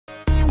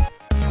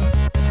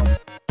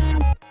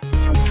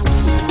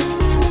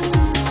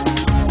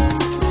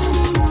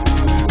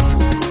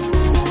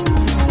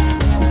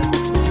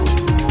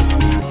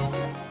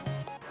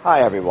Hi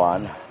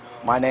everyone,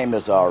 my name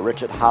is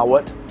Richard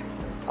Howard.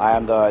 I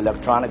am the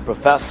electronic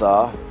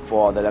professor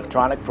for the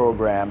electronic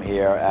program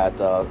here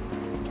at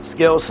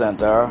Skills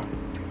Center,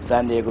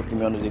 San Diego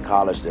Community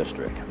College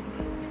District.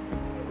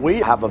 We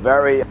have a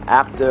very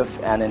active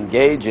and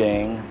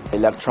engaging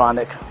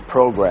electronic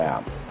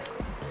program.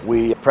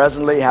 We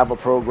presently have a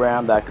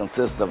program that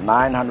consists of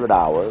 900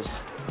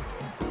 hours,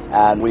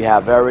 and we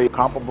have very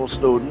comparable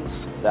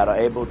students that are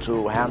able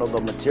to handle the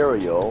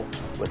material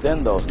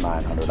within those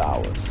 900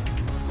 hours.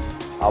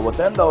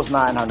 Within those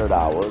 900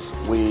 hours,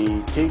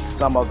 we teach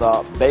some of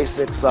the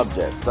basic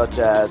subjects such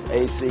as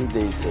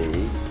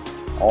AC/DC,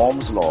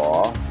 Ohm's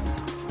Law.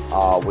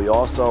 We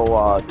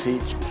also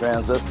teach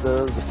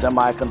transistors,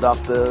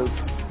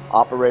 semiconductors,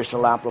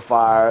 operational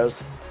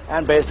amplifiers,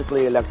 and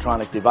basically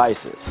electronic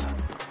devices.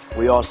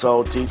 We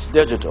also teach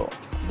digital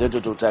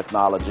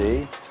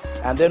technology,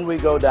 and then we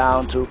go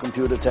down to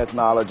computer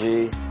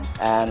technology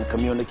and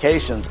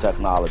communications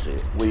technology.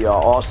 We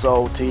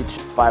also teach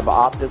fiber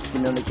optics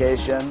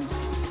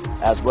communications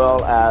as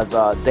well as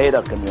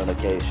data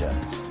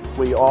communications.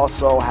 We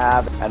also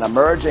have an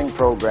emerging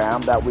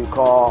program that we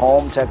call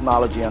Home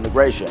Technology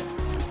Integration.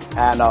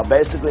 And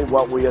basically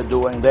what we are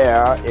doing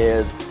there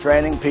is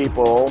training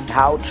people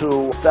how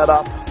to set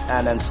up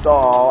and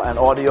install an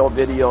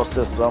audio-video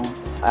system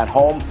and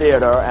home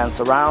theater and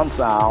surround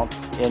sound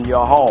in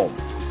your home.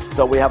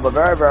 So we have a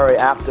very, very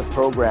active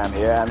program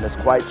here, and it's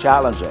quite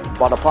challenging.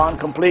 But upon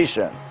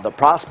completion, the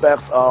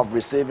prospects of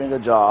receiving a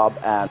job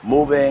and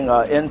moving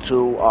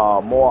into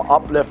more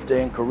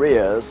uplifting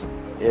careers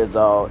is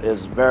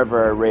very,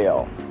 very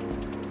real.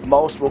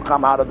 Most will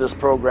come out of this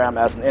program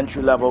as an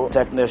entry-level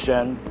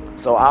technician.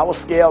 So our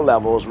scale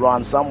levels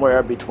run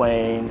somewhere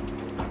between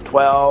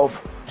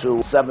 12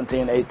 to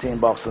 17, 18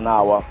 bucks an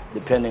hour,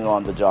 depending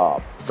on the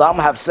job. Some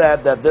have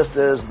said that this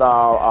is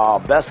our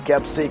best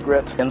kept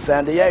secret in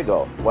San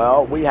Diego.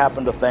 Well, we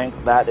happen to think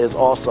that is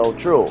also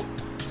true.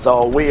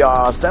 So we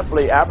are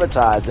simply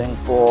advertising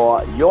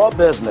for your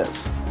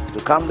business to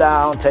come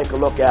down, take a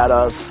look at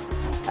us,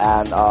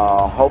 and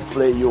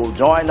hopefully you'll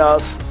join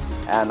us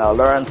and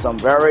learn some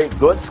very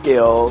good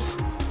skills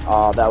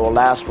that will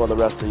last for the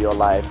rest of your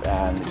life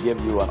and give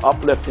you an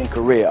uplifting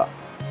career.